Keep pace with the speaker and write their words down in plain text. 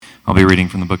I'll be reading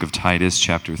from the book of Titus,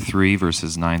 chapter 3,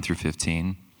 verses 9 through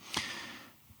 15.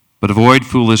 But avoid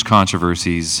foolish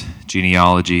controversies,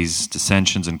 genealogies,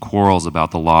 dissensions, and quarrels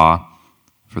about the law,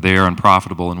 for they are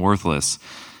unprofitable and worthless.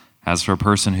 As for a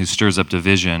person who stirs up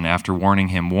division, after warning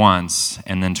him once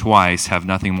and then twice, have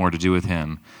nothing more to do with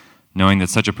him, knowing that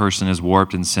such a person is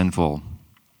warped and sinful.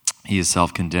 He is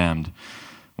self-condemned.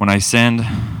 When I send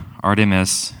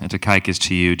Artemis and Tychicus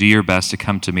to you, do your best to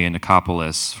come to me in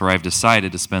Nicopolis, for I have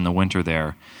decided to spend the winter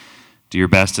there. Do your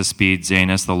best to speed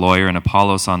Zenas the lawyer and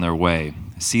Apollos on their way.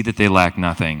 See that they lack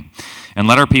nothing. And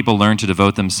let our people learn to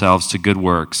devote themselves to good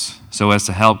works, so as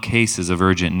to help cases of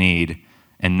urgent need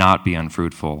and not be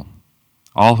unfruitful.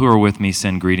 All who are with me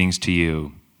send greetings to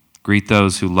you. Greet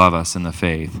those who love us in the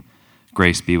faith.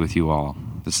 Grace be with you all.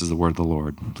 This is the word of the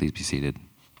Lord. Please be seated.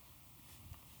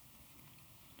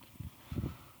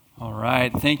 All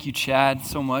right. Thank you, Chad,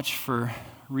 so much for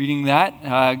reading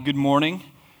that. Good morning,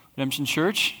 Redemption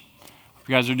Church. Hope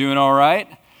you guys are doing all right.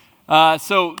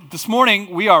 So this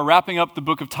morning, we are wrapping up the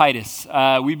book of Titus.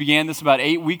 We began this about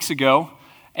 8 weeks ago,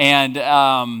 and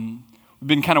we've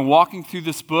been kind of walking through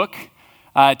this book.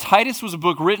 Titus was a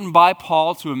book written by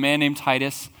Paul to a man named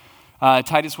Titus.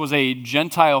 Titus was a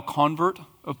Gentile convert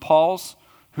of Paul's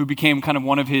who became kind of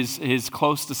one of his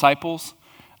close disciples.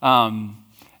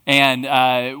 And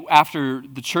after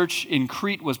the church in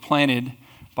Crete was planted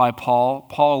by Paul,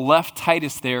 Paul left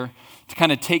Titus there to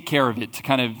kind of take care of it, to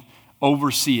kind of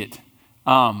oversee it.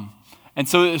 And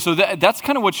so that's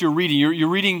kind of what you're reading. You're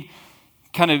reading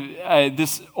kind of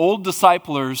this old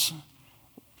discipler's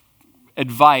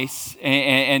advice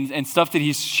and stuff that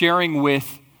he's sharing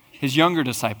with his younger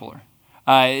discipler.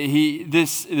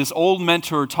 This old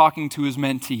mentor talking to his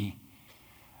mentee.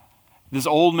 This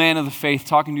old man of the faith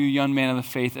talking to a young man of the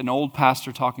faith, an old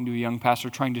pastor talking to a young pastor,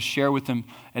 trying to share with them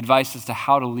advice as to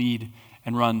how to lead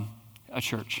and run a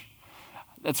church.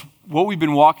 That's what we've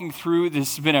been walking through.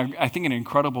 This has been, I think, an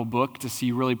incredible book to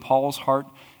see really Paul's heart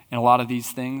in a lot of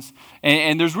these things.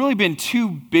 And there's really been two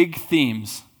big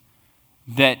themes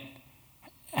that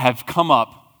have come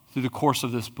up through the course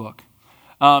of this book.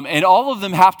 And all of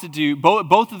them have to do,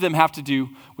 both of them have to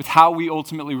do with how we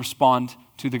ultimately respond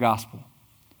to the gospel.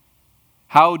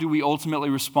 How do we ultimately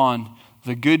respond to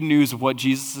the good news of what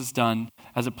Jesus has done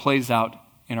as it plays out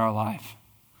in our life?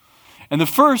 And the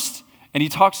first, and he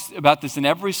talks about this in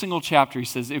every single chapter, he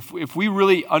says, if we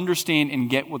really understand and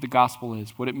get what the gospel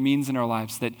is, what it means in our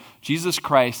lives, that Jesus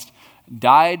Christ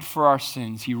died for our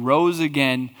sins, he rose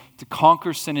again to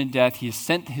conquer sin and death, he has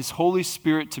sent his Holy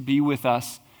Spirit to be with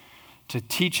us, to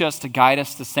teach us, to guide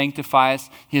us, to sanctify us,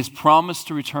 he has promised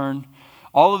to return.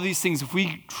 All of these things, if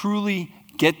we truly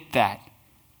get that,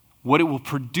 what it will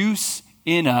produce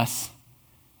in us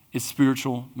is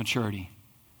spiritual maturity.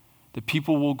 That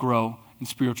people will grow in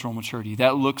spiritual maturity.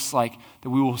 That looks like that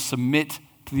we will submit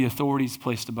to the authorities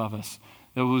placed above us.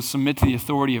 That we will submit to the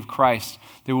authority of Christ.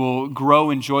 That we will grow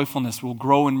in joyfulness. We will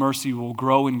grow in mercy. We will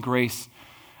grow in grace.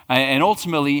 And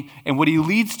ultimately, and what he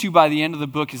leads to by the end of the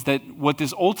book is that what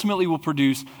this ultimately will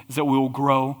produce is that we will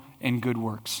grow in good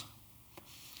works.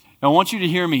 Now I want you to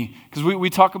hear me, because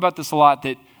we talk about this a lot,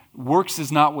 that works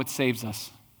is not what saves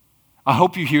us. I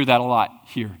hope you hear that a lot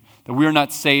here, that we are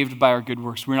not saved by our good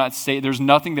works. We're not saved. There's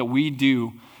nothing that we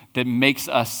do that makes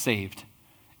us saved.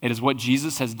 It is what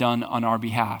Jesus has done on our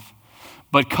behalf.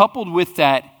 But coupled with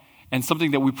that, and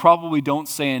something that we probably don't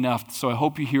say enough, so I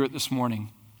hope you hear it this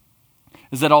morning,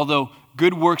 is that although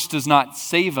good works does not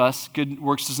save us, good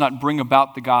works does not bring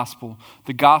about the gospel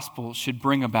should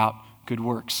bring about good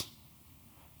works.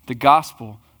 The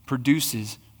gospel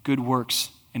produces good works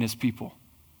in his people.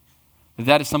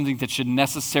 That is something that should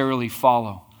necessarily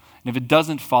follow. And if it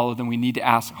doesn't follow, then we need to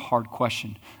ask a hard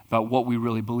question about what we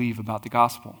really believe about the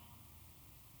gospel.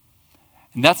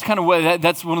 And that's kind of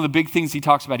that's one of the big things he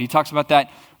talks about. He talks about that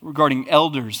regarding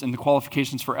elders and the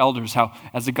qualifications for elders, how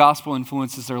as the gospel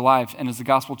influences their life and as the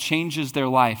gospel changes their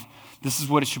life, this is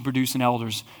what it should produce in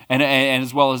elders, and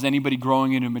as well as anybody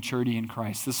growing into maturity in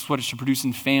Christ. This is what it should produce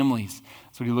in families.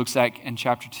 That's what he looks at in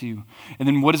chapter 2. And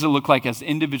then what does it look like as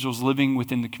individuals living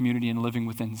within the community and living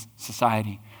within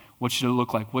society? What should it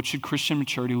look like? What should Christian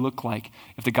maturity look like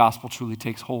if the gospel truly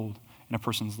takes hold in a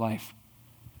person's life?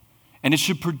 And it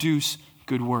should produce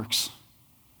good works.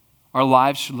 Our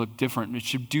lives should look different. It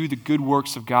should do the good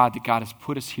works of God that God has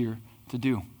put us here to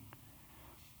do.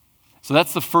 So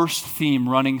that's the first theme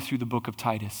running through the book of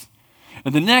Titus.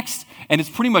 And the next, and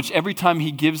it's pretty much every time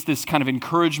he gives this kind of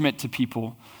encouragement to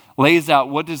people, lays out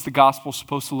what is the gospel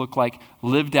supposed to look like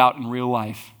lived out in real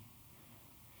life.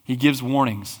 He gives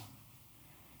warnings,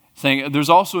 saying there's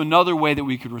also another way that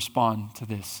we could respond to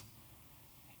this,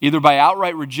 either by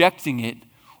outright rejecting it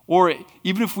or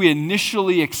even if we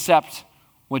initially accept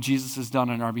what Jesus has done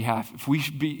on our behalf,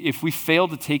 if we fail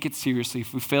to take it seriously,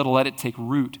 if we fail to let it take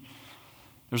root,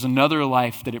 there's another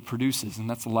life that it produces, and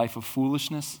that's a life of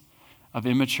foolishness, of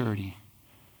immaturity,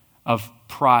 of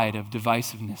pride, of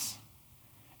divisiveness.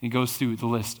 And he goes through the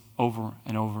list over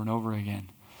and over and over again.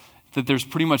 That there's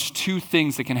pretty much two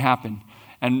things that can happen.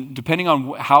 And depending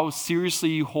on how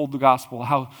seriously you hold the gospel,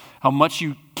 how much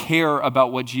you care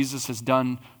about what Jesus has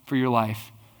done for your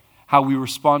life, how we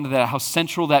respond to that, how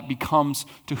central that becomes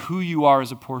to who you are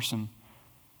as a person,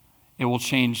 it will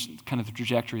change kind of the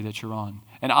trajectory that you're on.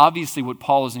 And obviously what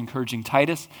Paul is encouraging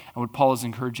Titus and what Paul is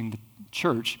encouraging the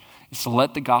church is to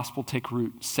let the gospel take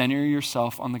root. Center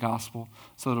yourself on the gospel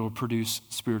so that it will produce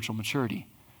spiritual maturity.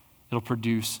 It'll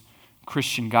produce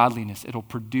Christian godliness. It'll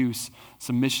produce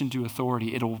submission to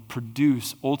authority. It'll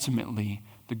produce, ultimately,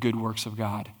 the good works of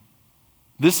God.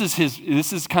 This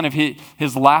is kind of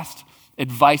his last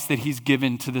advice that he's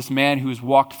given to this man who has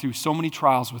walked through so many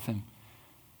trials with him.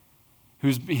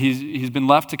 He's been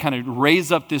left to kind of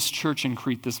raise up this church in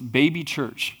Crete, this baby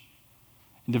church,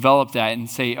 and develop that and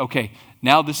say, okay,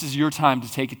 now this is your time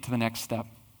to take it to the next step.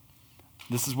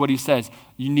 This is what he says.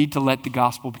 You need to let the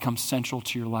gospel become central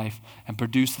to your life and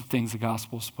produce the things the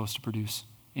gospel is supposed to produce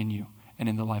in you and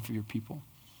in the life of your people.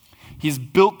 He's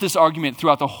built this argument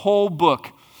throughout the whole book.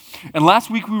 And last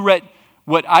week we read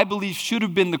what I believe should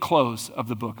have been the close of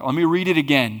the book. Let me read it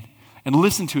again and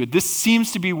listen to it. This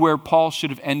seems to be where Paul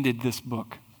should have ended this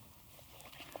book.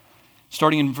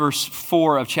 Starting in verse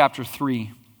 4 of chapter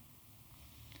 3.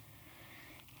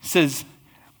 It says,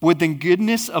 when the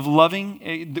goodness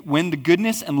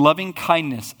and loving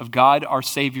kindness of God our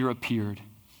Savior appeared,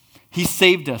 he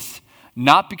saved us,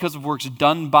 not because of works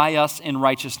done by us in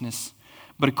righteousness,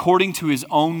 but according to his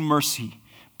own mercy,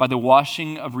 by the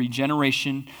washing of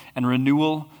regeneration and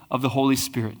renewal of the Holy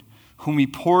Spirit, whom he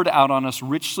poured out on us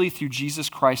richly through Jesus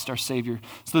Christ our Savior,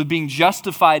 so that being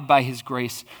justified by his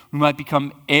grace, we might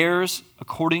become heirs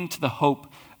according to the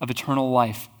hope of eternal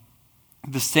life.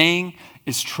 The saying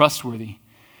is trustworthy,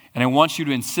 and I want you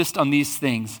to insist on these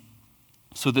things,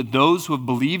 so that those who have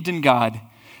believed in God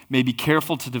may be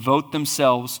careful to devote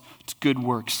themselves to good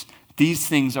works. These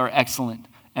things are excellent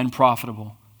and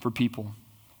profitable for people.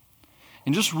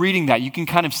 And just reading that, you can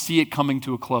kind of see it coming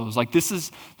to a close. Like this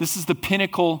is the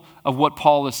pinnacle of what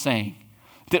Paul is saying.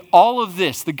 That all of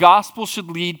this, the gospel should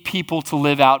lead people to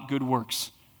live out good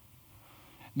works.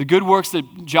 The good works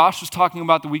that Josh was talking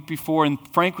about the week before and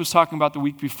Frank was talking about the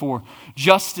week before.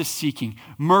 Justice seeking,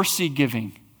 mercy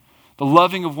giving, the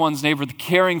loving of one's neighbor, the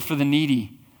caring for the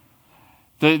needy,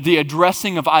 the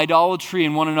addressing of idolatry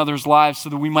in one another's lives so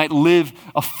that we might live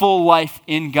a full life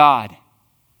in God.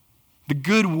 The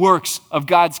good works of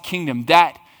God's kingdom,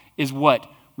 that is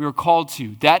what we are called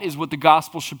to. That is what the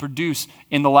gospel should produce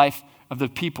in the life of the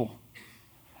people.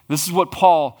 This is what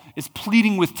Paul is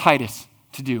pleading with Titus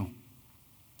to do.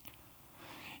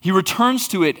 He returns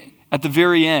to it at the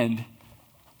very end.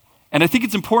 And I think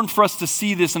it's important for us to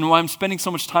see this, and why I'm spending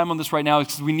so much time on this right now is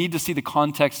because we need to see the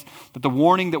context that the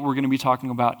warning that we're going to be talking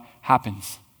about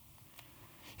happens.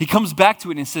 He comes back to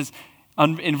it and he says,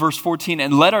 in verse 14,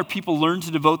 and let our people learn to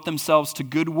devote themselves to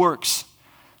good works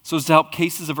so as to help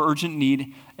cases of urgent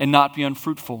need and not be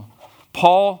unfruitful.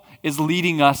 Paul is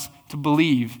leading us to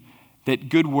believe that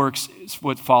good works is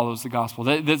what follows the gospel.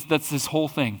 That's this whole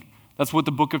thing. That's what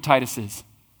the book of Titus is.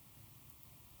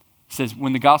 It says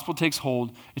when the gospel takes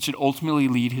hold, it should ultimately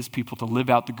lead his people to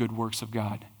live out the good works of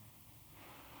God.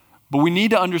 But we need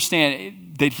to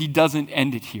understand that he doesn't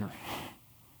end it here.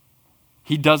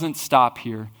 He doesn't stop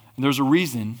here. And there's a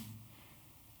reason.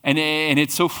 And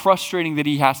it's so frustrating that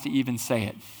he has to even say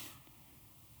it.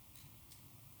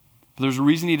 But there's a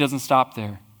reason he doesn't stop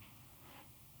there.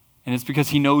 And it's because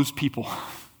he knows people.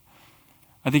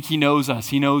 I think he knows us.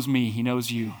 He knows me. He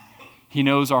knows you. He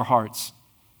knows our hearts.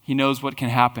 He knows what can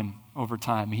happen over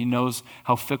time. He knows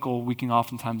how fickle we can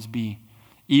oftentimes be,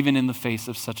 even in the face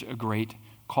of such a great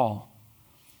call.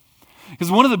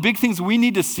 Because one of the big things we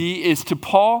need to see is to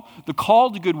Paul, the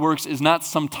call to good works is not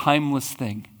some timeless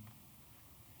thing.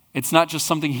 It's not just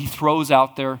something he throws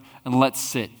out there and lets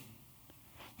sit.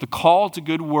 The call to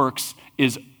good works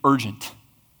is urgent.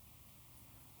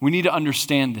 We need to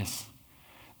understand this.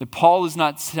 That Paul is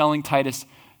not telling Titus,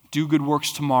 do good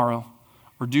works tomorrow,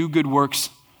 or do good works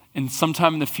in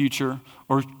sometime in the future,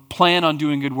 or plan on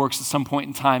doing good works at some point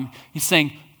in time. He's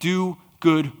saying, do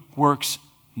good works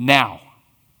now.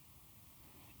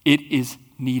 It is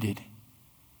needed.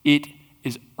 It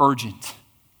is urgent.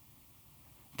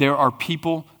 There are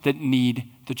people that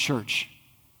need the church.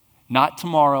 Not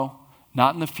tomorrow,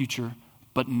 not in the future,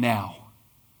 but now.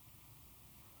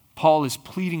 Paul is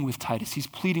pleading with Titus. He's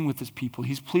pleading with his people.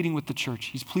 He's pleading with the church.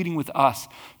 He's pleading with us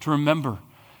to remember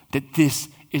that this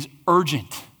is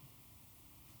urgent.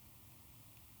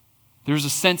 There's a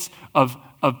sense of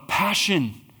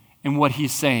passion in what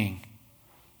he's saying.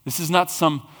 This is not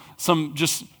some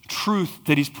just truth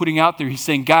that he's putting out there. He's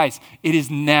saying, guys, it is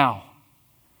now.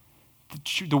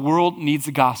 The world needs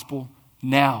the gospel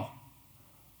now.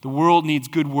 The world needs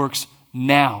good works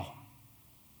now.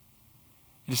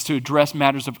 It is to address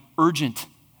matters of urgent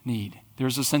need.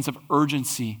 There's a sense of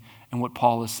urgency in what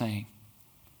Paul is saying.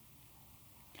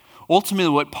 Ultimately,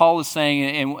 what Paul is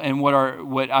saying and what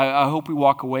I hope we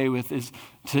walk away with is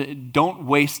to don't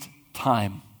waste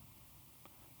time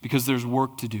because there's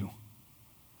work to do.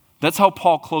 That's how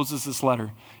Paul closes this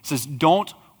letter. He says,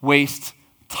 don't waste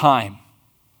time.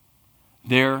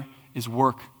 There is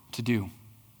work to do.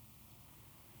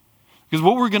 Because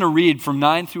what we're going to read from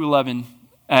 9 through 11,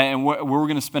 and where we're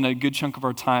going to spend a good chunk of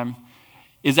our time,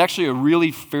 is actually a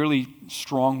really fairly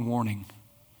strong warning.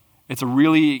 It's a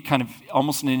really kind of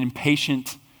almost an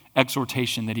impatient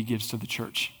exhortation that he gives to the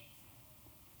church.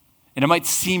 And it might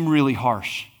seem really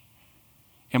harsh.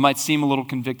 It might seem a little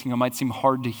convicting. It might seem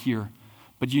hard to hear.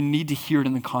 But you need to hear it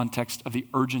in the context of the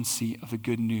urgency of the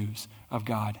good news of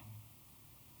God.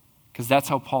 Because that's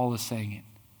how Paul is saying it.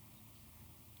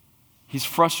 He's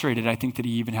frustrated, I think, that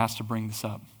he even has to bring this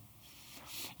up.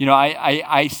 You know,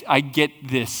 I get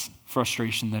this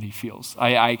frustration that he feels.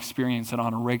 I experience it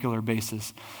on a regular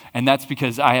basis. And that's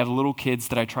because I have little kids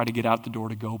that I try to get out the door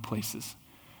to go places.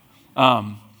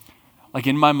 Like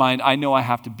in my mind, I know I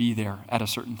have to be there at a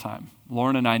certain time.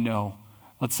 Lauren and I know,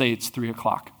 let's say it's 3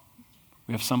 o'clock.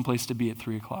 We have someplace to be at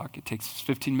 3 o'clock. It takes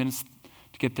 15 minutes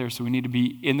to get there, so we need to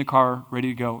be in the car, ready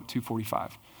to go,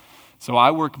 2:45. So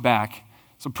I work back.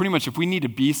 So pretty much if we need to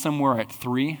be somewhere at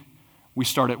 3, we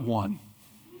start at 1,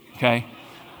 okay?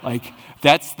 Like,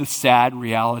 that's the sad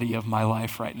reality of my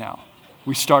life right now.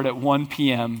 We start at 1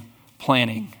 p.m.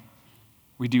 planning.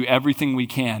 We do everything we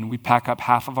can. We pack up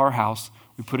half of our house.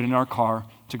 We put it in our car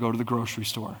to go to the grocery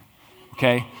store,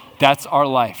 okay? That's our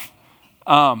life.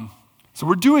 So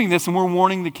we're doing this and we're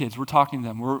warning the kids. We're talking to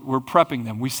them. We're prepping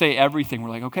them. We say everything. We're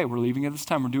like, okay, we're leaving at this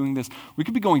time. We're doing this. We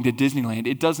could be going to Disneyland.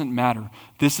 It doesn't matter.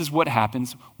 This is what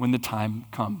happens when the time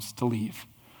comes to leave.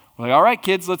 We're like, all right,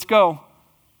 kids, let's go.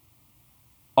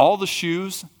 All the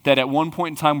shoes that at one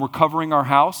point in time were covering our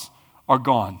house are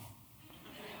gone.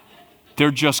 They're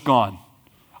just gone.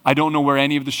 I don't know where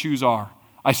any of the shoes are.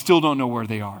 I still don't know where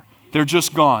they are. They're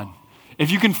just gone.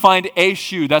 If you can find a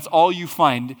shoe, that's all you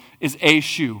find is a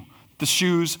shoe. The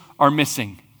shoes are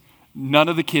missing. None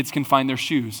of the kids can find their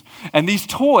shoes. And these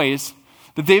toys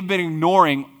that they've been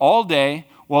ignoring all day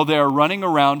while they are running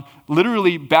around,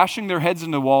 literally bashing their heads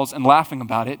into the walls and laughing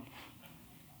about it.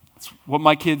 That's what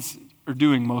my kids are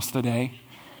doing most of the day.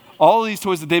 All of these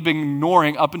toys that they've been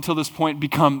ignoring up until this point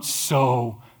become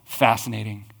so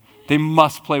fascinating. They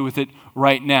must play with it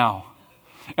right now.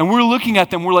 And we're looking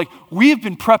at them, we're like, we have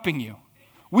been prepping you.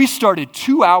 We started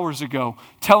 2 hours ago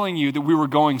telling you that we were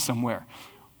going somewhere.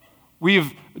 We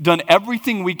have done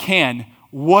everything we can.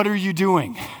 What are you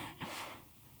doing?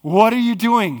 What are you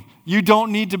doing? You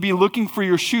don't need to be looking for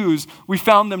your shoes. We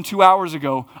found them 2 hours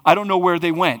ago. I don't know where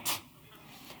they went.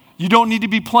 You don't need to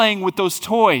be playing with those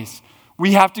toys.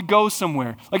 We have to go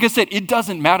somewhere. Like I said, it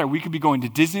doesn't matter. We could be going to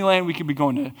Disneyland. We could be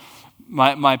going to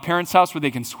my parents' house where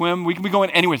they can swim. We could be going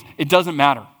anyways. It doesn't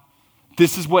matter.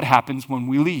 This is what happens when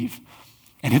we leave.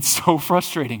 And it's so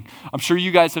frustrating. I'm sure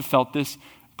you guys have felt this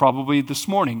probably this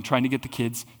morning, trying to get the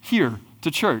kids here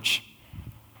to church.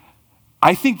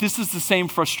 I think this is the same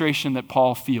frustration that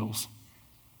Paul feels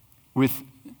with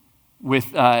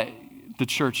the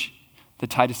church that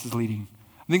Titus is leading.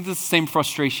 I think this is the same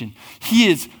frustration. He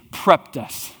has prepped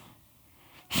us.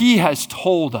 He has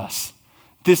told us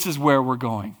this is where we're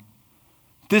going.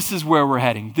 This is where we're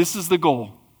heading. This is the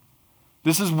goal.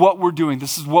 This is what we're doing.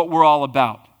 This is what we're all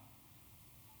about.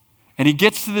 And he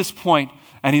gets to this point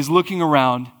and he's looking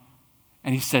around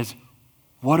and he says,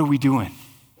 what are we doing?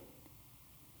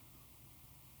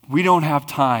 We don't have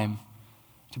time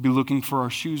to be looking for our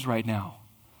shoes right now.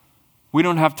 We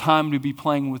don't have time to be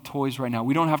playing with toys right now.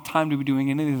 We don't have time to be doing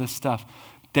any of this stuff.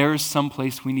 There is some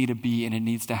place we need to be and it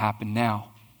needs to happen now.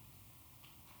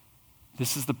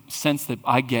 This is the sense that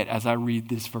I get as I read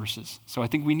these verses. So I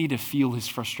think we need to feel his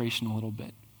frustration a little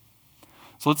bit.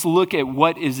 So let's look at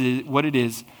what it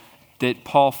is that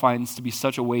Paul finds to be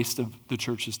such a waste of the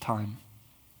church's time.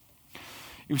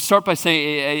 You start by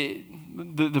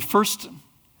saying, the first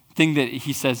thing that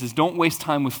he says is don't waste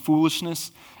time with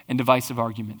foolishness and divisive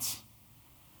arguments.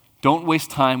 Don't waste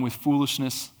time with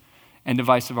foolishness and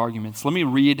divisive arguments. Let me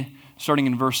read, starting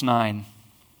in verse 9.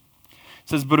 It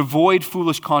says, but avoid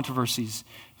foolish controversies,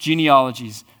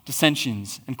 genealogies,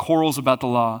 dissensions, and quarrels about the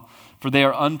law, for they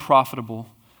are unprofitable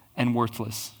and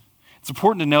worthless. It's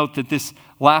important to note that this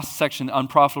last section,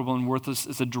 unprofitable and worthless,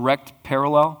 is a direct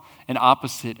parallel and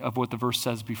opposite of what the verse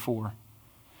says before.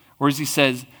 Whereas he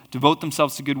says, devote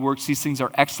themselves to good works, these things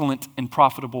are excellent and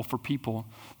profitable for people.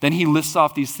 Then he lists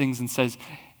off these things and says,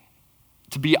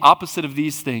 to be opposite of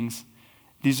these things,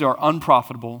 these are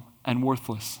unprofitable and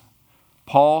worthless.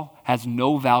 Paul has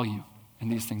no value in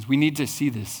these things. We need to see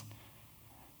this.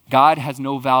 God has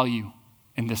no value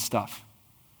in this stuff.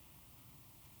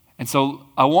 And so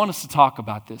I want us to talk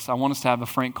about this. I want us to have a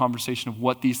frank conversation of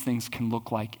what these things can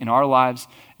look like in our lives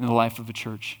and in the life of a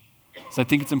church. So I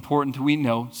think it's important that we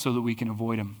know so that we can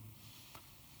avoid them.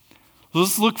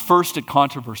 Let's look first at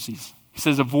controversies. He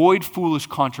says, avoid foolish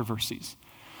controversies.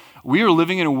 We are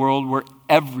living in a world where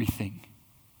everything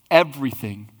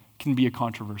can be a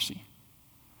controversy.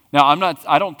 Now,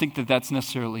 I don't think that that's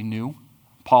necessarily new.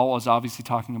 Paul was obviously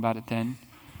talking about it then.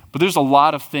 But there's a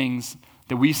lot of things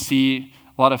that we see,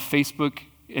 a lot of Facebook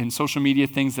and social media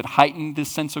things that heighten this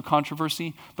sense of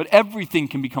controversy. But everything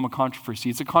can become a controversy.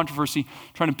 It's a controversy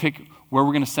trying to pick where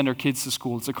we're going to send our kids to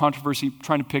school. It's a controversy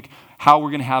trying to pick how we're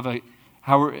going to have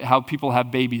how people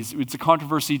have babies. It's a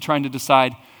controversy trying to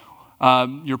decide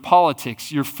your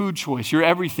politics, your food choice, your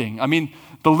everything. I mean,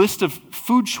 the list of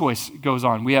food choice goes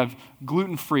on. We have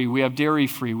gluten-free, we have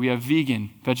dairy-free, we have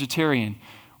vegan, vegetarian.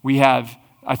 We have,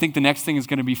 I think the next thing is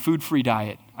going to be food-free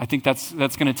diet. I think that's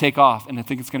going to take off, and I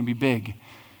think it's going to be big.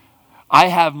 I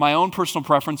have my own personal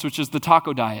preference, which is the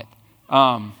taco diet.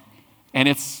 And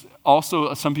it's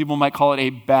also, some people might call it a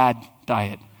bad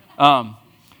diet.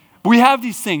 But we have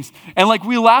these things, and like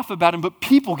we laugh about them, but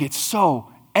people get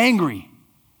so angry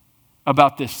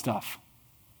about this stuff.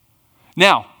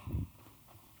 Now,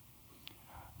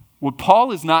 what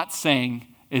Paul is not saying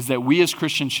is that we as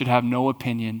Christians should have no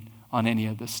opinion on any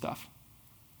of this stuff.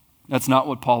 That's not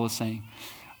what Paul is saying.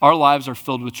 Our lives are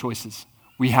filled with choices.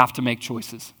 We have to make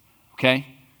choices, okay?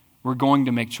 We're going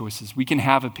to make choices. We can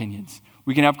have opinions.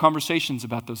 We can have conversations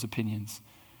about those opinions.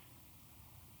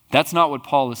 That's not what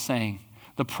Paul is saying.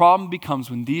 The problem becomes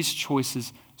when these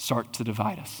choices start to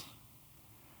divide us.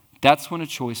 That's when a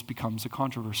choice becomes a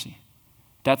controversy.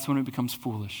 That's when it becomes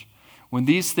foolish. When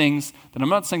these things, that I'm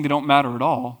not saying they don't matter at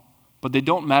all, but they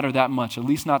don't matter that much, at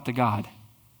least not to God,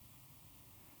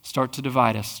 start to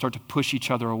divide us, start to push each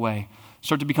other away,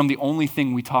 start to become the only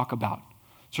thing we talk about,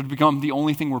 start to become the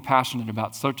only thing we're passionate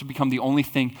about, start to become the only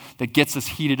thing that gets us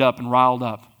heated up and riled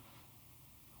up.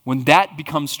 When that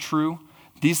becomes true,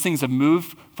 these things have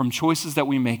moved from choices that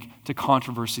we make to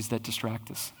controversies that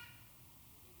distract us.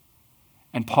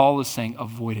 And Paul is saying,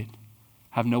 avoid it.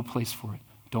 Have no place for it.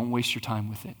 Don't waste your time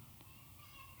with it.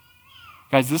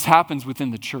 Guys, this happens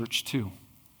within the church too.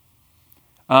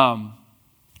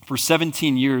 For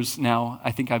 17 years now,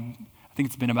 I think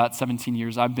it's been about 17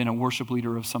 years, I've been a worship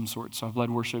leader of some sort. So I've led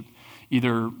worship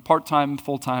either part-time,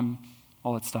 full-time,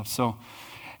 all that stuff. So,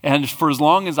 and for as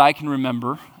long as I can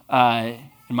remember, in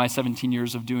my 17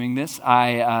 years of doing this,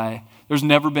 there's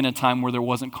never been a time where there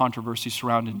wasn't controversy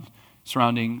surrounding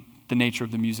the nature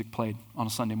of the music played on a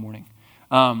Sunday morning.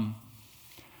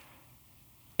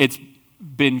 It's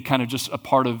been kind of just a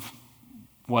part of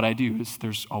what I do. Is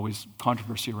there's always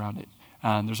controversy around it.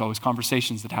 And there's always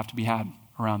conversations that have to be had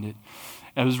around it.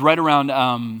 It was right around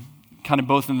kind of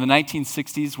both in the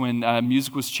 1960s when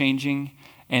music was changing,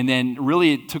 and then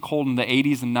really it took hold in the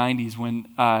 80s and 90s when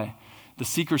the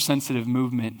seeker-sensitive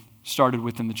movement started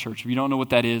within the church. If you don't know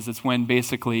what that is, it's when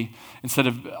basically, instead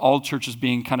of all churches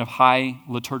being kind of high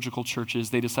liturgical churches,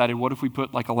 they decided, what if we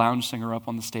put like a lounge singer up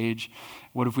on the stage?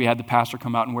 What if we had the pastor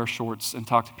come out and wear shorts and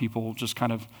talk to people just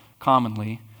kind of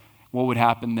commonly? What would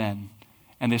happen then?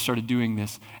 And they started doing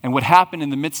this. And what happened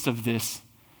in the midst of this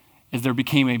is there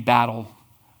became a battle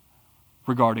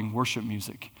regarding worship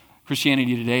music.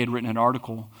 Christianity Today had written an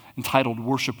article entitled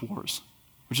Worship Wars,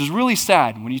 which is really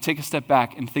sad when you take a step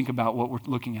back and think about what we're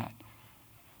looking at.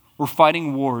 We're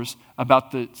fighting wars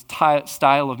about the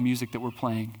style of music that we're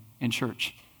playing in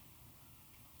church.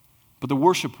 But the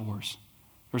worship wars,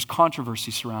 there's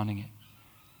controversy surrounding it.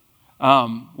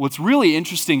 What's really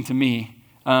interesting to me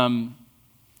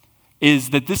is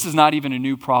that this is not even a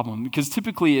new problem, because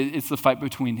typically it's the fight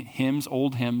between hymns,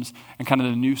 old hymns, and kind of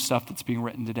the new stuff that's being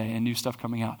written today and new stuff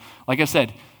coming out. Like I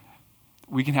said,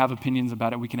 we can have opinions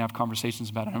about it. We can have conversations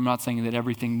about it. I'm not saying that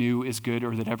everything new is good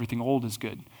or that everything old is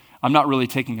good. I'm not really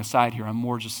taking a side here. I'm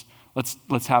more just,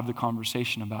 let's have the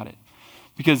conversation about it.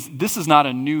 Because this is not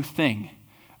a new thing.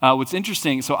 What's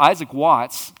interesting, so Isaac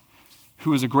Watts,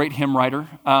 who is a great hymn writer,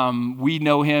 we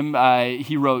know him.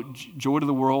 He wrote Joy to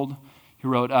the World. He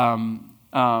wrote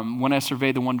When I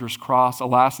Survey the Wondrous Cross,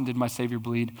 Alas, and Did My Savior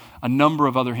Bleed, a number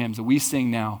of other hymns that we sing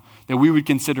now that we would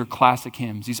consider classic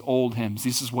hymns, these old hymns.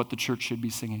 This is what the church should be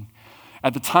singing.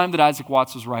 At the time that Isaac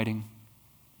Watts was writing,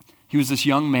 he was this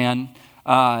young man.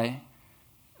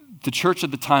 The church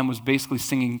at the time was basically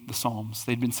singing the Psalms.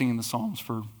 They'd been singing the Psalms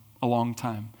for a long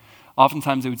time.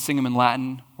 Oftentimes they would sing them in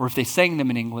Latin, or if they sang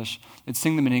them in English, they'd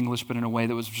sing them in English, but in a way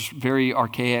that was just very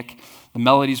archaic. The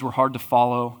melodies were hard to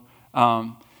follow.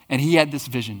 And he had this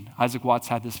vision. Isaac Watts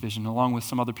had this vision, along with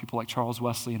some other people like Charles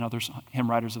Wesley and other hymn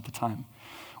writers at the time.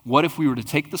 What if we were to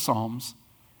take the Psalms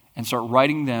and start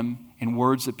writing them in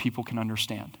words that people can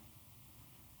understand?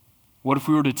 What if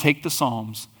we were to take the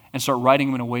Psalms and start writing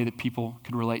them in a way that people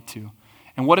could relate to?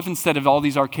 And what if instead of all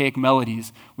these archaic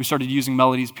melodies, we started using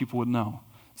melodies people would know?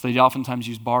 So they oftentimes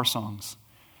use bar songs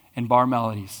and bar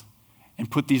melodies and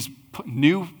put these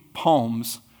new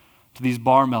poems to these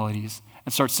bar melodies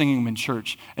and start singing them in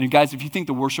church. And guys, if you think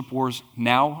the worship wars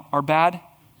now are bad,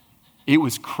 it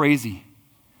was crazy.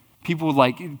 People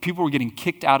were getting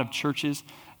kicked out of churches.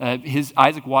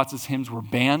 Isaac Watts' hymns were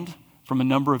banned from a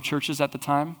number of churches at the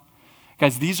time.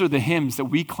 Guys, these are the hymns that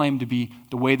we claim to be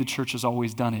the way the church has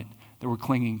always done it, that we're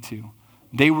clinging to.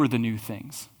 They were the new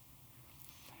things.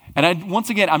 And once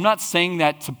again, I'm not saying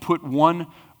that to put one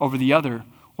over the other.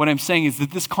 What I'm saying is that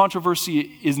this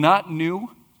controversy is not new,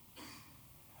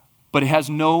 but it has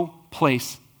no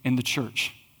place in the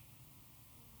church.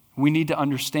 We need to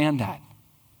understand that.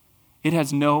 It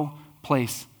has no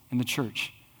place in the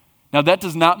church. Now, that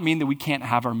does not mean that we can't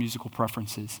have our musical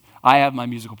preferences. I have my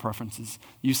musical preferences.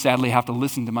 You sadly have to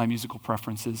listen to my musical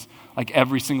preferences like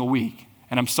every single week,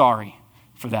 and I'm sorry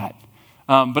for that.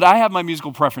 But I have my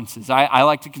musical preferences. I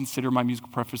like to consider my musical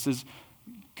preferences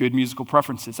good musical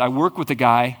preferences. I work with a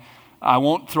guy. I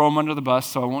won't throw him under the bus,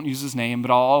 so I won't use his name,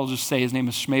 but I'll just say his name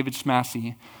is Shmevich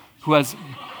Massey, who has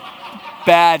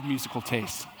bad musical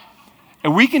taste.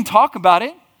 And we can talk about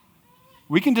it.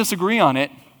 We can disagree on it,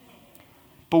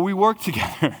 but we work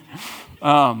together.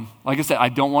 Like I said, I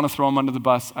don't want to throw him under the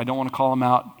bus. I don't want to call him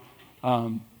out.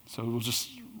 So we'll just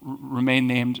remain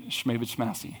named Shmevich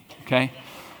Massey, okay?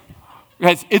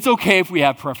 Guys, it's okay if we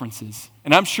have preferences.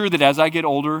 And I'm sure that as I get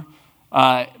older,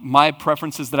 my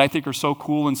preferences that I think are so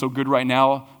cool and so good right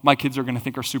now, my kids are going to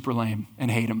think are super lame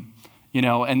and hate them.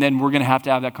 And then we're going to have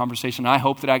that conversation. I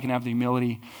hope that I can have the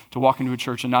humility to walk into a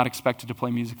church and not expect it to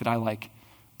play music that I like,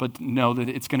 but know that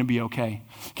it's going to be okay.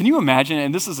 Can you imagine,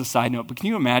 and this is a side note, but can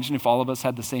you imagine if all of us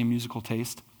had the same musical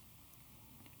taste?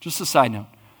 Just a side note.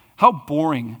 How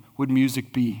boring would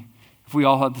music be if we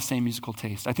all had the same musical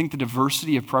taste? I think the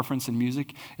diversity of preference in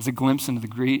music is a glimpse into the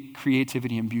great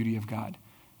creativity and beauty of God.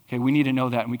 Okay, we need to know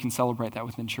that, and we can celebrate that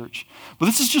within church. But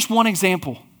this is just one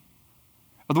example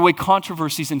of the way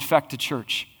controversies infect a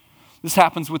church. This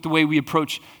happens with the way we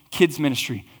approach kids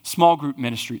ministry, small group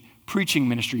ministry, preaching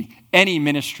ministry, any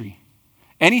ministry.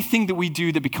 Anything that we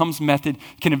do that becomes method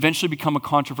can eventually become a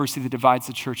controversy that divides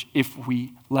the church if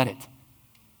we let it.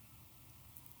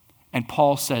 And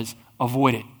Paul says,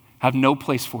 avoid it. Have no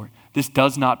place for it. This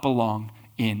does not belong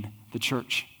in the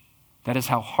church. That is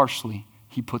how harshly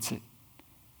he puts it.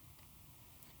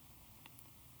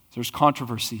 There's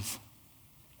controversies.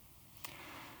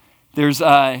 There's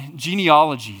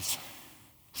genealogies.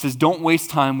 It says, don't waste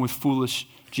time with foolish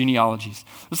genealogies.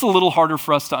 This is a little harder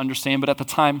for us to understand, but at the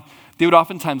time, they would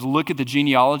oftentimes look at the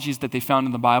genealogies that they found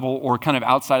in the Bible or kind of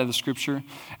outside of the scripture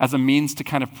as a means to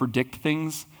kind of predict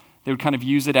things. They would kind of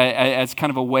use it as kind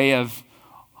of a way of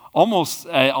almost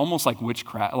like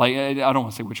witchcraft. Like, I don't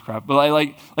want to say witchcraft, but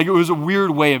like it was a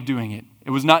weird way of doing it.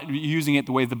 It was not using it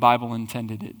the way the Bible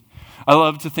intended it. I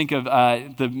love to think of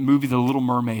the movie The Little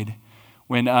Mermaid,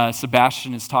 when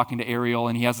Sebastian is talking to Ariel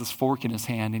and he has this fork in his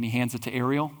hand and he hands it to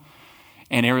Ariel.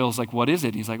 And Ariel's like, what is it?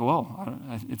 And he's like, well,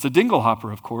 it's a dingle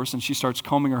hopper, of course. And she starts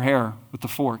combing her hair with the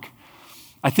fork.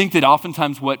 I think that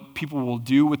oftentimes what people will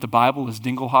do with the Bible is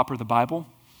dingle hopper the Bible.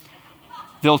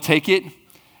 They'll take it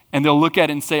and they'll look at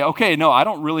it and say, okay, no, I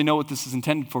don't really know what this is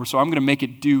intended for, so I'm going to make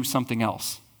it do something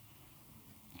else.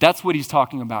 That's what he's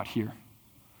talking about here.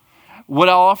 What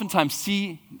I'll oftentimes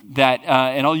see that,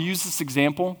 and I'll use this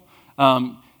example,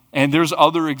 and there's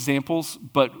other examples,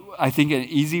 but I think an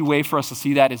easy way for us to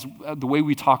see that is the way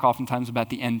we talk oftentimes about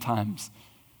the end times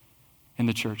in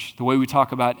the church. The way we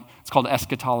talk about, it's called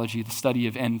eschatology, the study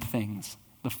of end things,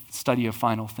 the study of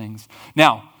final things.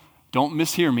 Now, don't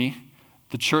mishear me.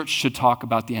 The church should talk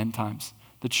about the end times.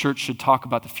 The church should talk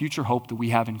about the future hope that we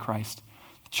have in Christ.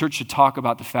 The church should talk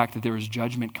about the fact that there is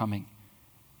judgment coming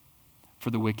for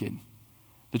the wicked.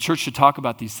 The church should talk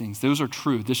about these things. Those are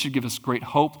true. This should give us great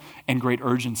hope and great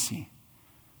urgency.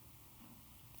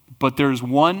 But there's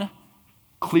one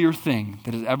clear thing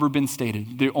that has ever been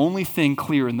stated, the only thing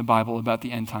clear in the Bible about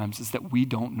the end times is that we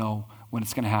don't know when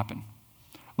it's going to happen.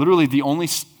 Literally, the only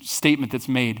statement that's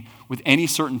made with any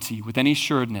certainty, with any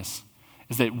assuredness,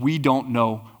 is that we don't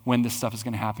know when this stuff is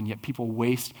going to happen, yet people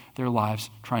waste their lives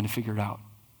trying to figure it out.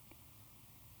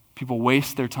 People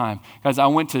waste their time. Guys, I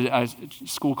went to a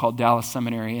school called Dallas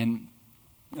Seminary, and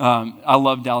I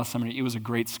love Dallas Seminary. It was a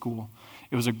great school.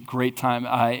 It was a great time.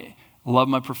 I love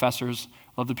my professors,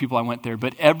 love the people I went there.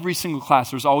 But every single class,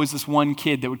 there was always this one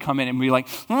kid that would come in and be like,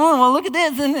 oh, well, look at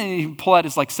this. And then he'd pull out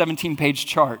his 17-page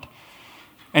chart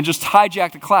and just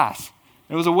hijack the class.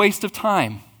 It was a waste of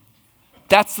time.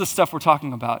 That's the stuff we're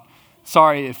talking about.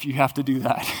 Sorry if you have to do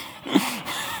that.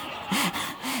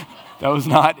 That was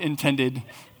not intended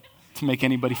to make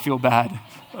anybody feel bad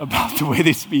about the way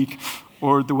they speak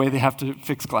or the way they have to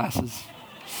fix glasses.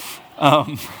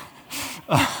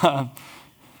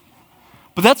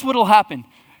 But that's what will happen.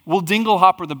 We'll dingle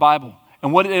hopper the Bible.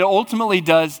 And what it ultimately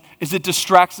does is it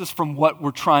distracts us from what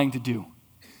we're trying to do.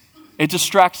 It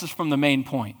distracts us from the main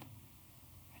point.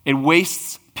 It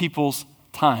wastes people's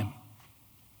time.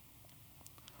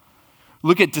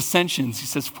 Look at dissensions. He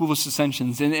says foolish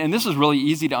dissensions. And this is really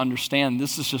easy to understand.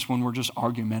 This is just when we're just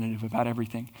argumentative about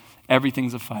everything.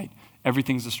 Everything's a fight.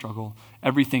 Everything's a struggle.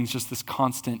 Everything's just this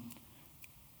constant.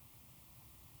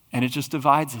 And it just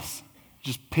divides us. It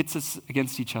just pits us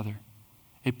against each other.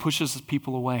 It pushes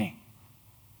people away.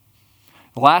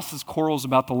 The last is quarrels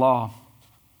about the law.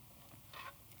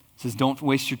 It says don't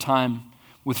waste your time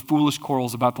with foolish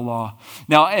quarrels about the law.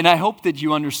 Now, and I hope that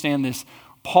you understand this.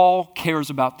 Paul cares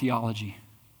about theology.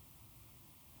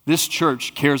 This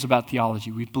church cares about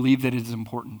theology. We believe that it is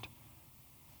important.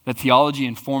 That theology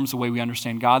informs the way we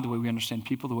understand God, the way we understand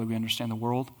people, the way we understand the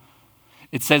world.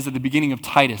 It says at the beginning of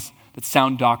Titus that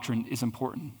sound doctrine is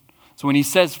important. So when he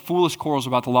says foolish quarrels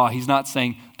about the law, he's not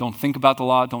saying don't think about the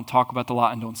law, don't talk about the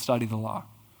law, and don't study the law.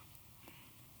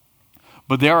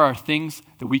 But there are things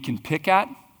that we can pick at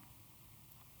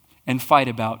and fight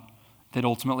about that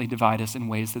ultimately divide us in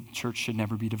ways that the church should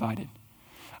never be divided.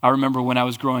 I remember when I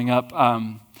was growing up,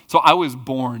 so I was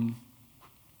born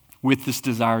with this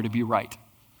desire to be right.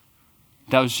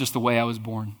 That was just the way I was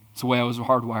born. It's the way I was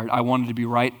hardwired. I wanted to be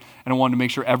right, and I wanted to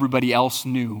make sure everybody else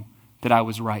knew that I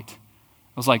was right.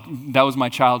 I was like, that was my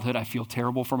childhood. I feel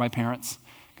terrible for my parents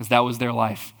because that was their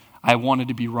life. I wanted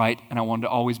to be right, and I wanted to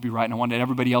always be right, and I wanted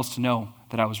everybody else to know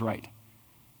that I was right.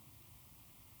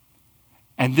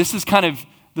 And this was kind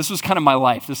of my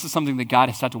life. This is something that God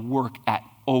has had to work at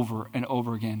over and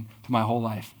over again through my whole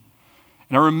life.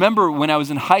 And I remember when I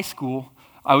was in high school,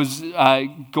 I was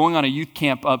going on a youth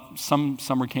camp some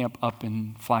summer camp up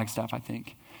in Flagstaff, I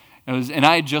think. And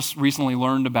I had just recently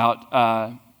learned about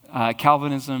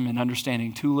Calvinism and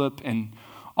understanding tulip and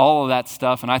all of that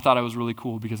stuff. And I thought I was really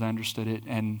cool because I understood it.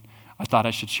 And I thought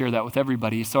I should share that with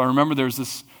everybody. So I remember there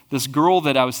was this girl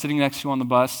that I was sitting next to on the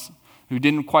bus who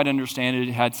didn't quite understand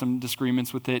it, had some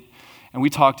disagreements with it, and we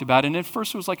talked about it. And at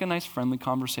first it was like a nice, friendly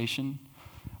conversation,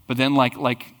 but then like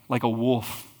a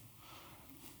wolf,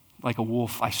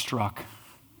 I struck.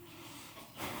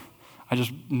 I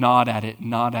just gnawed at it,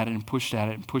 and pushed at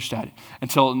it,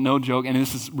 until, no joke, and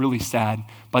this is really sad,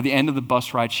 by the end of the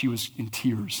bus ride, she was in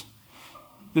tears.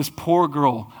 This poor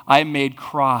girl I made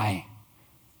cry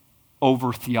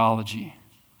over theology.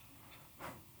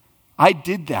 I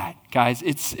did that, guys.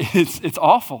 It's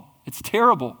awful. It's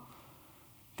terrible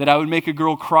that I would make a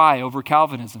girl cry over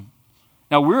Calvinism.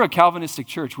 Now, we're a Calvinistic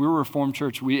church. We're a Reformed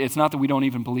church. It's not that we don't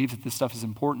even believe that this stuff is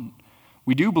important.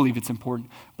 We do believe it's important,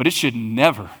 but it should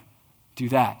never do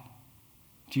that.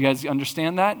 Do you guys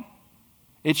understand that?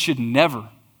 It should never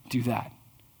do that.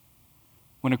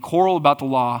 When a quarrel about the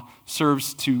law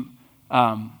serves to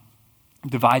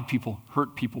divide people,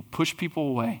 hurt people, push people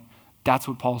away, that's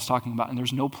what Paul is talking about, and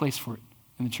there's no place for it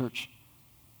in the church.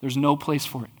 There's no place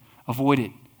for it. Avoid it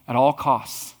at all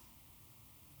costs.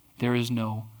 There is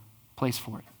no place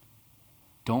for it.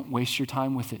 Don't waste your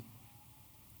time with it.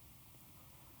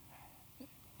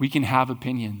 We can have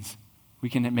opinions.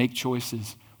 We can make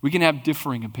choices. We can have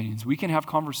differing opinions. We can have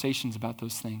conversations about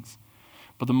those things.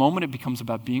 But the moment it becomes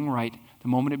about being right, the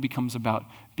moment it becomes about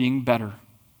being better,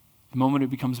 the moment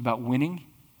it becomes about winning,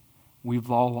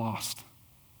 we've all lost.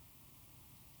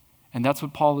 And that's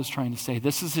what Paul is trying to say.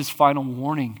 This is his final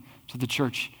warning to the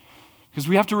church. Because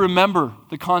we have to remember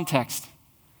the context.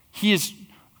 He is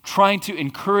trying to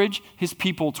encourage his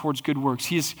people towards good works.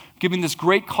 He is giving this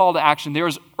great call to action. There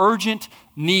is urgent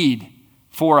need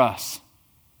for us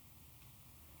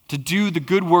to do the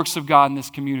good works of God in this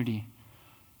community.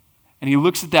 And he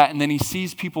looks at that and then he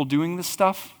sees people doing this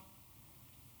stuff.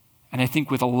 And I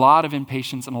think with a lot of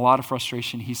impatience and a lot of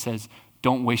frustration, he says,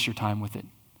 don't waste your time with it.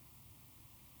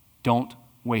 Don't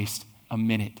waste a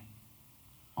minute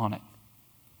on it.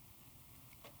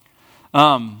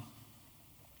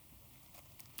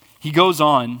 He goes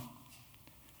on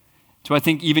to, I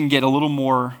think, even get a little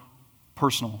more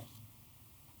personal.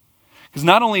 Because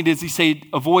not only does he say,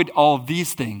 avoid all of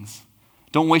these things,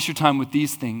 don't waste your time with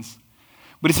these things,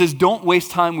 but he says, don't waste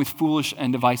time with foolish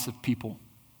and divisive people.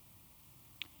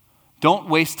 Don't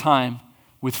waste time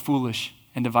with foolish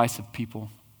and divisive people.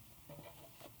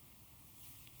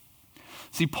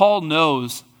 See, Paul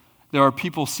knows there are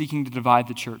people seeking to divide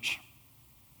the church.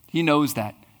 He knows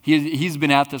that. He's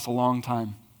been at this a long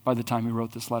time by the time he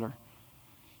wrote this letter.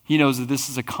 He knows that this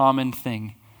is a common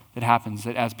thing that happens,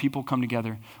 that as people come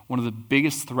together, one of the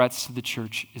biggest threats to the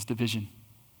church is division.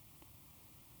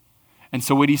 And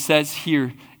so what he says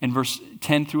here in verse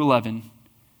 10 through 11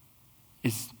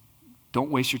 is,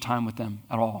 don't waste your time with them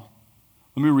at all.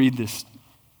 Let me read this.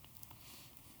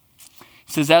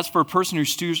 He says, as for a person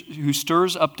who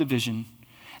stirs up division,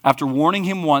 after warning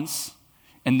him once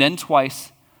and then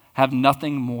twice, have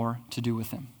nothing more to do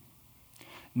with him.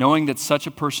 Knowing that such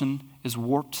a person is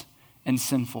warped and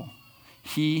sinful,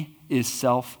 he is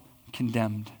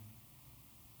self-condemned.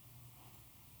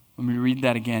 Let me read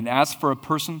that again. As for a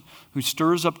person who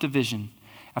stirs up division,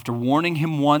 after warning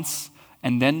him once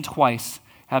and then twice,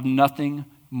 have nothing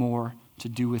more to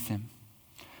do with him.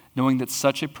 Knowing that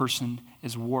such a person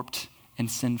is warped and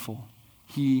sinful,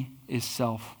 he is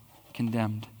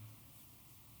self-condemned.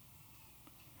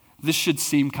 This should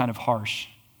seem kind of harsh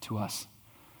to us.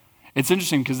 It's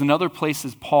interesting because in other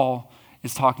places, Paul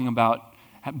is talking about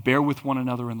bear with one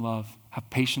another in love, have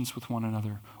patience with one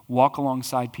another, walk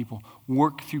alongside people,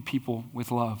 work through people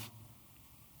with love.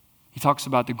 He talks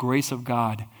about the grace of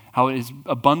God, how his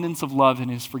abundance of love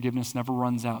and his forgiveness never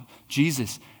runs out.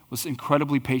 Jesus was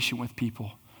incredibly patient with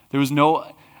people. There was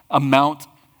no amount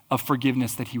of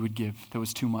forgiveness that he would give that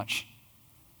was too much.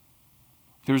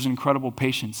 There was incredible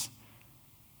patience.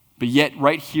 But yet,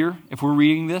 right here, if we're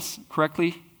reading this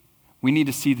correctly, we need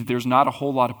to see that there's not a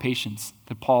whole lot of patience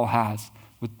that Paul has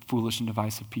with foolish and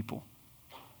divisive people.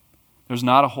 There's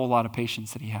not a whole lot of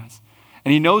patience that he has.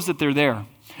 And he knows that they're there.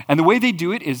 And the way they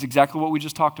do it is exactly what we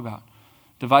just talked about.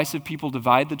 Divisive people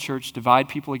divide the church, divide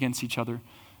people against each other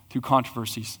through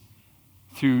controversies,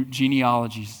 through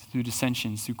genealogies, through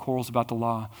dissensions, through quarrels about the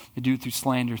law. They do it through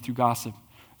slander, through gossip,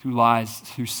 through lies,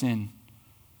 through sin.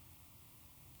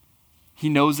 He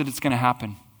knows that it's going to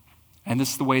happen. And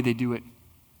this is the way they do it.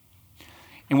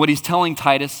 And what he's telling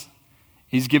Titus,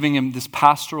 he's giving him this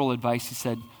pastoral advice. He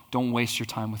said, don't waste your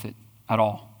time with it at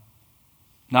all.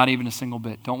 Not even a single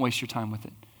bit. Don't waste your time with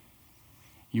it.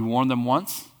 You warn them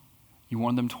once, you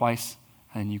warn them twice,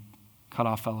 and then you cut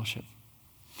off fellowship.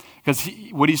 Because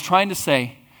what he's trying to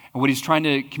say and what he's trying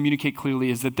to communicate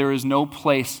clearly is that there is no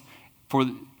place for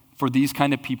these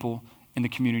kind of people in the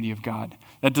community of God.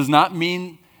 That does not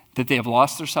mean that they have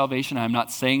lost their salvation. I'm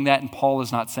not saying that, and Paul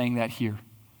is not saying that here.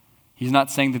 He's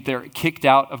not saying that they're kicked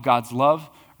out of God's love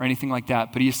or anything like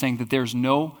that, but he is saying that there's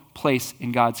no place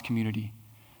in God's community.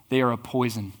 They are a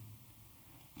poison.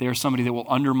 They are somebody that will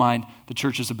undermine the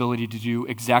church's ability to do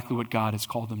exactly what God has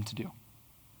called them to do.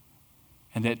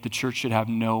 And that the church should have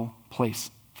no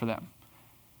place for them.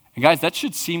 And guys, that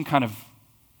should seem kind of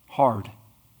hard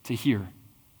to hear.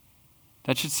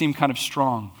 That should seem kind of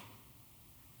strong.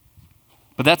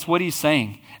 But that's what he's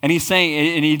saying. And he's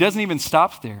saying, and he doesn't even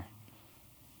stop there.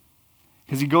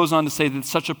 Because he goes on to say that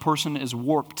such a person is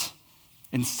warped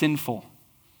and sinful.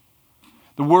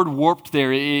 The word warped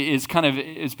there is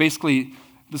basically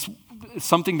this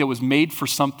something that was made for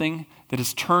something that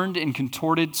is turned and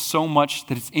contorted so much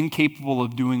that it's incapable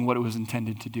of doing what it was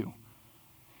intended to do.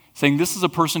 Saying this is a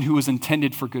person who was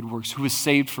intended for good works, who was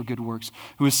saved for good works,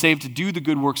 who was saved to do the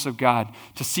good works of God,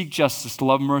 to seek justice, to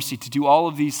love mercy, to do all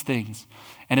of these things,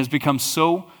 and has become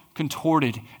so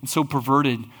contorted and so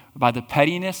perverted by the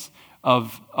pettiness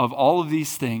of all of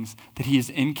these things that he is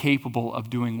incapable of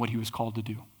doing what he was called to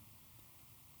do.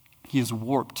 He is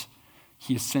warped.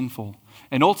 He is sinful.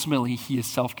 And ultimately, he is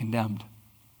self-condemned.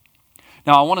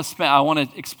 Now, I want to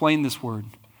explain this word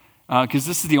because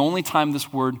this is the only time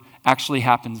this word actually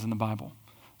happens in the Bible.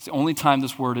 It's the only time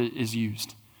this word is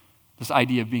used, this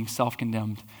idea of being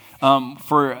self-condemned.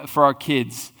 For our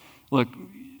kids, look,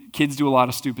 kids do a lot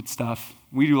of stupid stuff.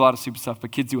 We do a lot of stupid stuff,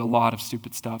 but kids do a lot of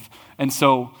stupid stuff. And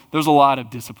so there's a lot of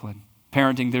discipline.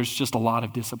 Parenting, there's just a lot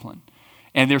of discipline.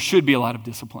 And there should be a lot of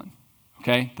discipline,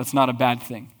 okay? That's not a bad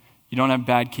thing. You don't have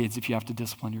bad kids if you have to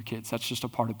discipline your kids. That's just a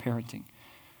part of parenting.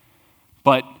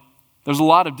 But there's a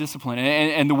lot of discipline.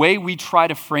 And the way we try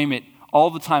to frame it all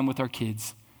the time with our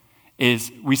kids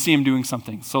is we see them doing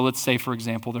something. So let's say, for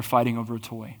example, they're fighting over a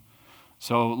toy.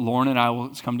 So Lauren and I will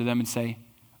come to them and say,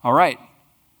 all right,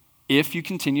 if you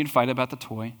continue to fight about the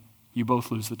toy, you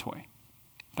both lose the toy.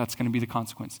 That's going to be the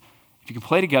consequence. If you can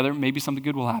play together, maybe something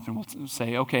good will happen. We'll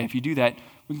say, okay, if you do that,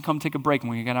 we can come take a break and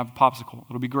we can have a popsicle.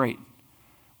 It'll be great.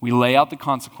 We lay out the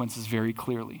consequences very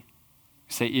clearly.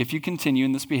 We say, if you continue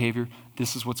in this behavior,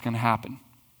 this is what's going to happen.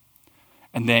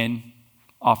 And then,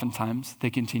 oftentimes, they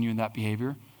continue in that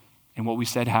behavior, and what we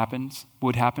said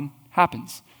would happen,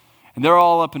 happens. And they're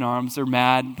all up in arms. They're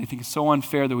mad. They think it's so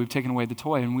unfair that we've taken away the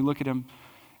toy. And we look at them,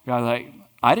 God, like,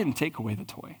 I didn't take away the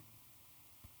toy.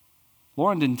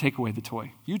 Lauren didn't take away the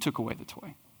toy. You took away the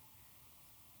toy.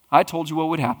 I told you what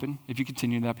would happen if you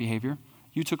continued that behavior.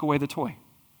 You took away the toy.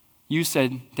 You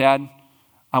said, Dad,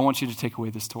 I want you to take away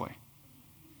this toy.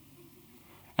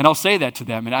 And I'll say that to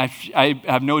them, and I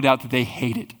have no doubt that they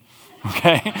hate it,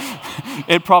 okay?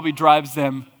 It probably drives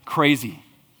them crazy.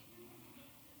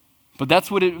 But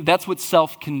that's what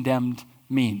self-condemned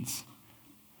means.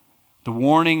 The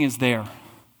warning is there.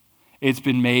 It's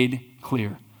been made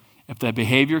clear. If that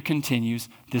behavior continues,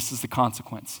 this is the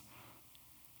consequence.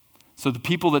 So the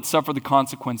people that suffer the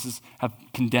consequences have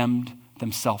condemned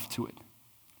themselves to it.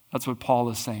 That's what Paul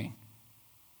is saying.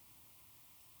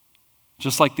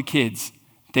 Just like the kids,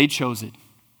 they chose it.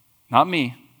 Not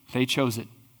me, they chose it.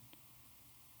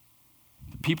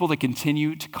 The people that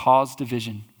continue to cause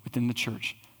division within the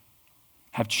church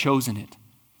have chosen it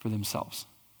for themselves.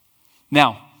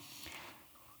 Now,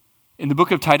 in the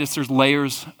book of Titus, there's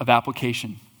layers of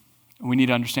application. And we need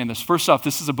to understand this. First off,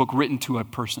 this is a book written to a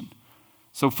person.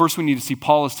 So first we need to see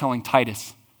Paul is telling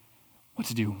Titus what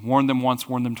to do. Warn them once,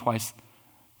 warn them twice,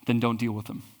 then don't deal with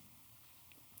them.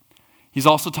 He's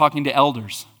also talking to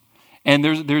elders. And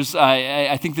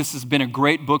I think this has been a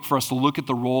great book for us to look at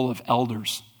the role of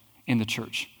elders in the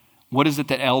church. What is it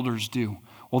that elders do?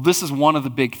 Well, this is one of the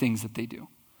big things that they do.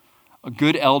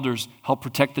 Good elders help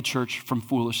protect the church from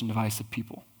foolish and divisive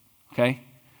people. Okay?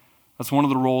 That's one of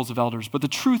the roles of elders. But the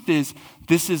truth is,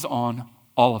 this is on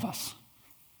all of us.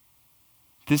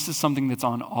 This is something that's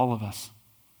on all of us.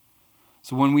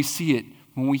 So when we see it,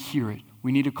 when we hear it,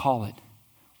 we need to call it.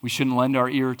 We shouldn't lend our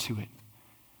ear to it.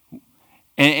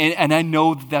 And I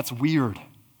know that that's weird.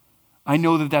 I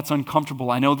know that that's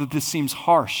uncomfortable. I know that this seems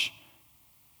harsh.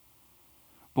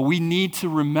 But we need to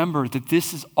remember that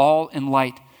this is all in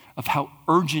light of how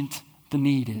urgent the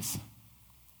need is.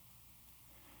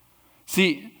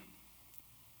 See,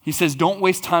 he says, don't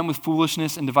waste time with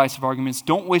foolishness and divisive arguments.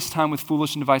 Don't waste time with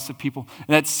foolish and divisive people. And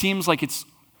that seems like it's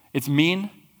mean.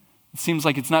 It seems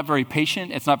like it's not very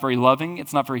patient. It's not very loving.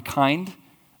 It's not very kind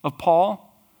of Paul.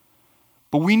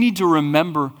 But we need to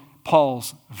remember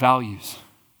Paul's values.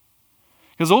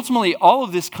 Because ultimately, all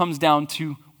of this comes down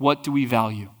to what do we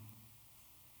value?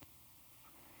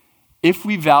 If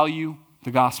we value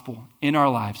the gospel in our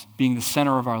lives, being the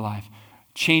center of our life,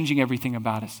 changing everything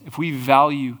about us, if we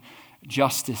value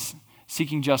justice,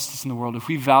 seeking justice in the world, if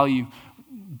we value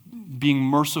being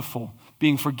merciful,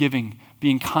 being forgiving,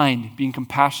 being kind, being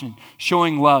compassionate,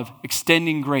 showing love,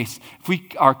 extending grace,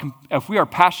 if we are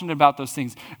passionate about those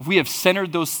things, if we have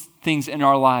centered those things in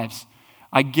our lives,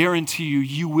 I guarantee you,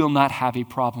 you will not have a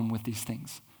problem with these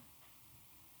things.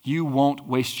 You won't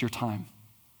waste your time.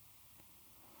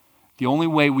 The only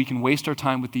way we can waste our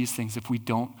time with these things if we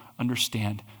don't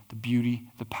understand the beauty,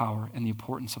 the power, and the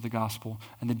importance of the gospel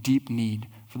and the deep need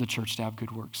for the church to have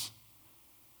good works.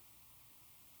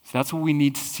 So that's what we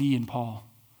need to see in Paul.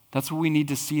 That's what we need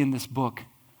to see in this book.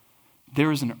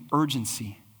 There is an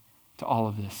urgency to all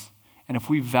of this. And if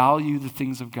we value the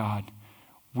things of God,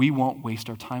 we won't waste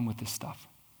our time with this stuff.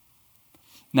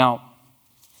 Now,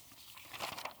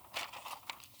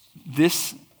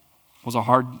 this was a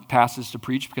hard passage to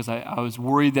preach because I was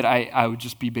worried that I would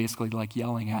just be basically like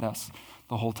yelling at us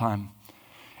the whole time.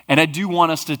 And I do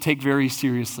want us to take very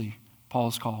seriously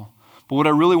Paul's call. But what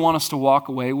I really want us to walk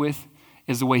away with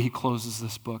is the way he closes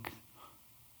this book.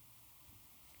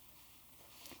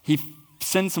 He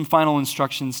sends some final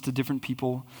instructions to different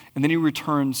people, and then he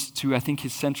returns to, I think,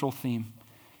 his central theme.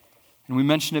 And we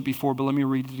mentioned it before, but let me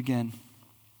read it again.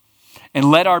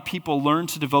 And let our people learn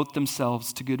to devote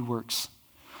themselves to good works,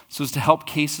 so as to help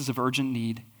cases of urgent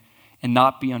need and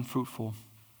not be unfruitful.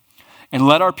 And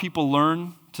let our people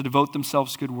learn to devote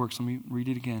themselves to good works. Let me read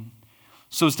it again.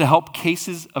 So as to help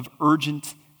cases of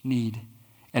urgent need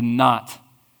and not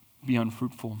be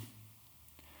unfruitful.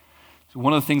 So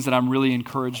one of the things that I'm really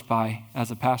encouraged by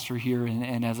as a pastor here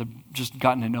and as I've just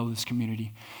gotten to know this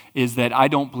community is that I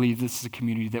don't believe this is a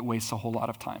community that wastes a whole lot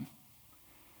of time.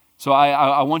 So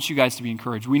I want you guys to be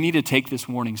encouraged. We need to take this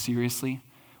warning seriously.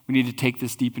 We We need to take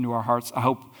this deep into our hearts. I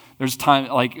hope there's time,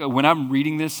 like when I'm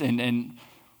reading this, and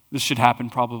this should happen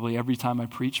probably every time I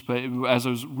preach, but as I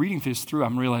was reading this through,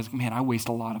 I'm realizing, man, I waste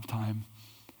a lot of time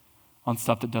on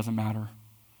stuff that doesn't matter.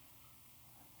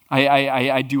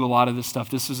 I do a lot of this stuff.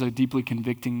 This is a deeply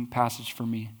convicting passage for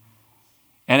me.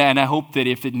 And I hope that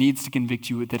if it needs to convict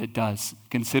you, that it does.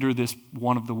 Consider this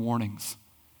one of the warnings.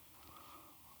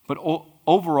 But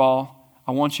overall,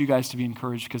 I want you guys to be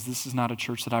encouraged because this is not a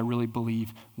church that I really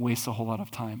believe wastes a whole lot of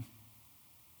time.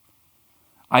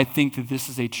 I think that this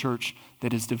is a church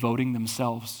that is devoting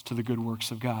themselves to the good works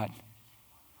of God,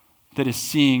 that is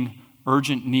seeing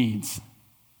urgent needs,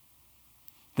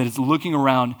 that is looking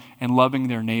around and loving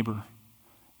their neighbor,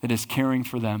 that is caring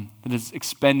for them, that is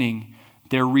expending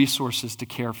their resources to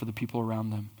care for the people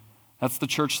around them. That's the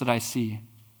church that I see.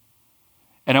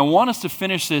 And I want us to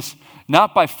finish this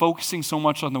not by focusing so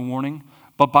much on the warning,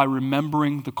 but by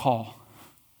remembering the call.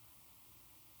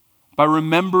 By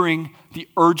remembering the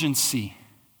urgency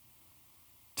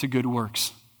to good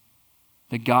works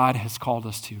that God has called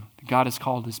us to, that God has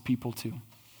called his people to.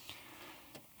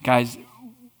 Guys,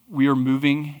 we are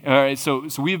moving. So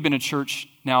we have been a church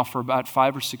now for about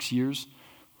 5 or 6 years.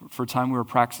 For a time we were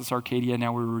Praxis Arcadia,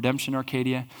 now we're Redemption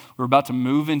Arcadia. We're about to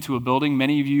move into a building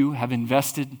many of you have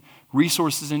invested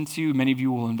resources into, many of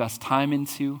you will invest time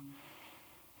into,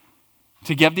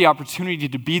 to get the opportunity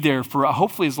to be there for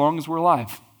hopefully as long as we're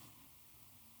alive.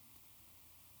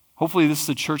 Hopefully this is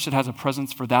a church that has a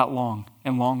presence for that long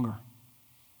and longer.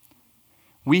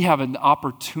 We have an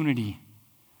opportunity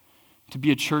to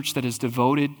be a church that is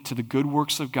devoted to the good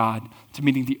works of God, to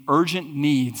meeting the urgent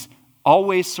needs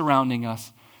always surrounding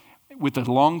us with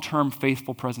a long-term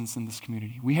faithful presence in this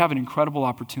community. We have an incredible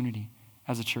opportunity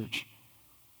as a church.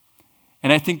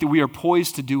 And I think that we are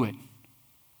poised to do it.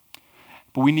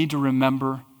 But we need to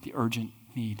remember the urgent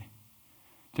need.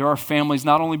 There are families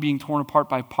not only being torn apart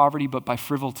by poverty, but by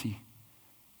frivolity.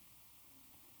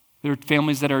 There are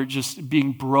families that are just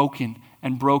being broken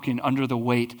under the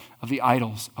weight of the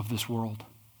idols of this world.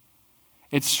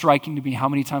 It's striking to me how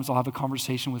many times I'll have a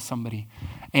conversation with somebody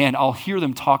and I'll hear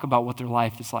them talk about what their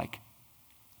life is like.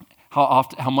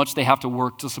 How much they have to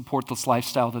work to support this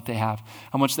lifestyle that they have,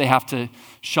 how much they have to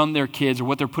shun their kids or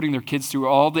what they're putting their kids through,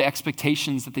 all the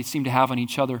expectations that they seem to have on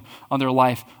each other, on their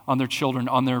life, on their children,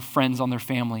 on their friends, on their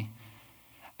family.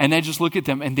 And I just look at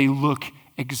them and they look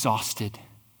exhausted.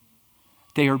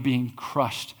 They are being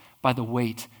crushed by the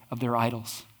weight of their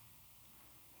idols.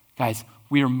 Guys,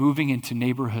 we are moving into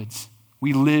neighborhoods.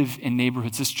 We live in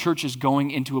neighborhoods. This church is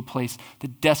going into a place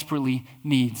that desperately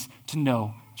needs to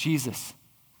know Jesus.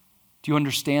 Do you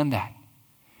understand that?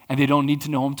 And they don't need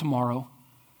to know him tomorrow.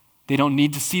 They don't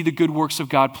need to see the good works of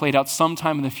God played out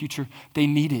sometime in the future. They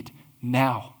need it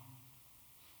now.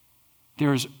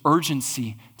 There is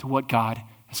urgency to what God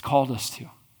has called us to.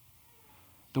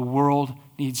 The world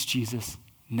needs Jesus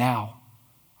now.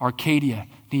 Arcadia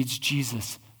needs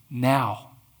Jesus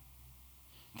now.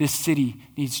 This city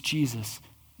needs Jesus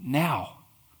now.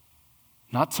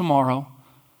 Not tomorrow,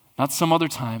 not some other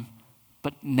time,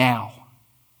 but now.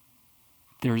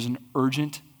 There is an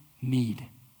urgent need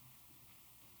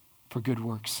for good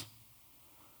works.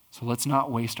 So let's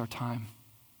not waste our time.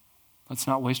 Let's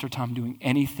not waste our time doing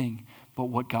anything but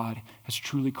what God has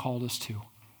truly called us to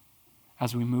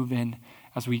as we move in,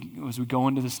 as we go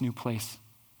into this new place,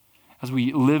 as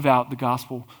we live out the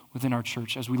gospel within our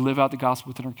church, as we live out the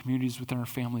gospel within our communities, within our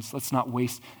families. Let's not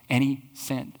waste any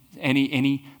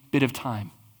bit of time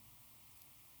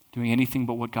doing anything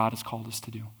but what God has called us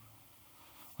to do.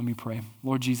 Let me pray.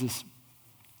 Lord Jesus,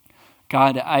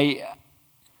 God, I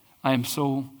am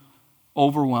so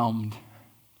overwhelmed,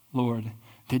 Lord,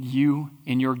 that you,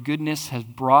 in your goodness, has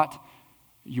brought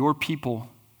your people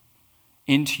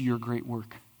into your great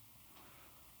work.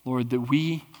 Lord, that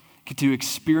we get to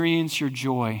experience your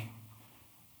joy,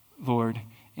 Lord,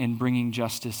 in bringing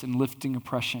justice and lifting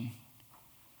oppression.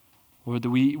 Lord, that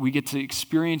we get to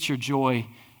experience your joy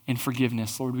in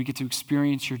forgiveness. Lord, we get to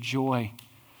experience your joy,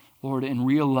 Lord, in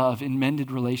real love, in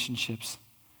mended relationships.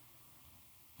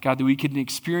 God, that we can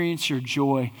experience your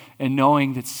joy in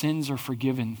knowing that sins are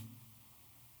forgiven.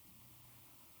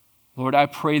 Lord, I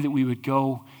pray that we would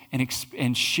go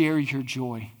and share your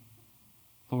joy,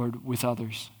 Lord, with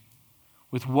others,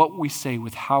 with what we say,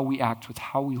 with how we act, with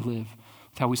how we live,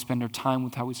 with how we spend our time,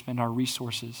 with how we spend our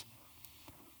resources.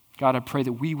 God, I pray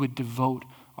that we would devote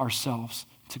ourselves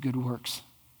to good works.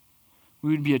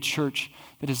 We would be a church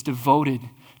that is devoted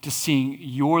to seeing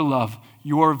your love,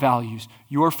 your values,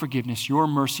 your forgiveness, your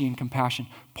mercy and compassion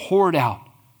poured out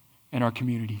in our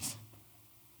communities.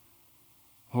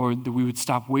 Lord, that we would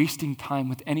stop wasting time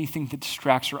with anything that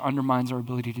distracts or undermines our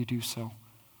ability to do so.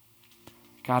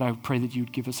 God, I pray that you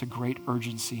would give us a great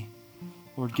urgency.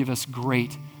 Lord, give us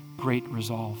great, great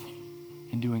resolve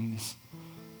in doing this.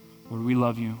 Lord, we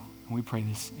love you, and we pray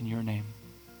this in your name.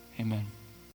 Amen.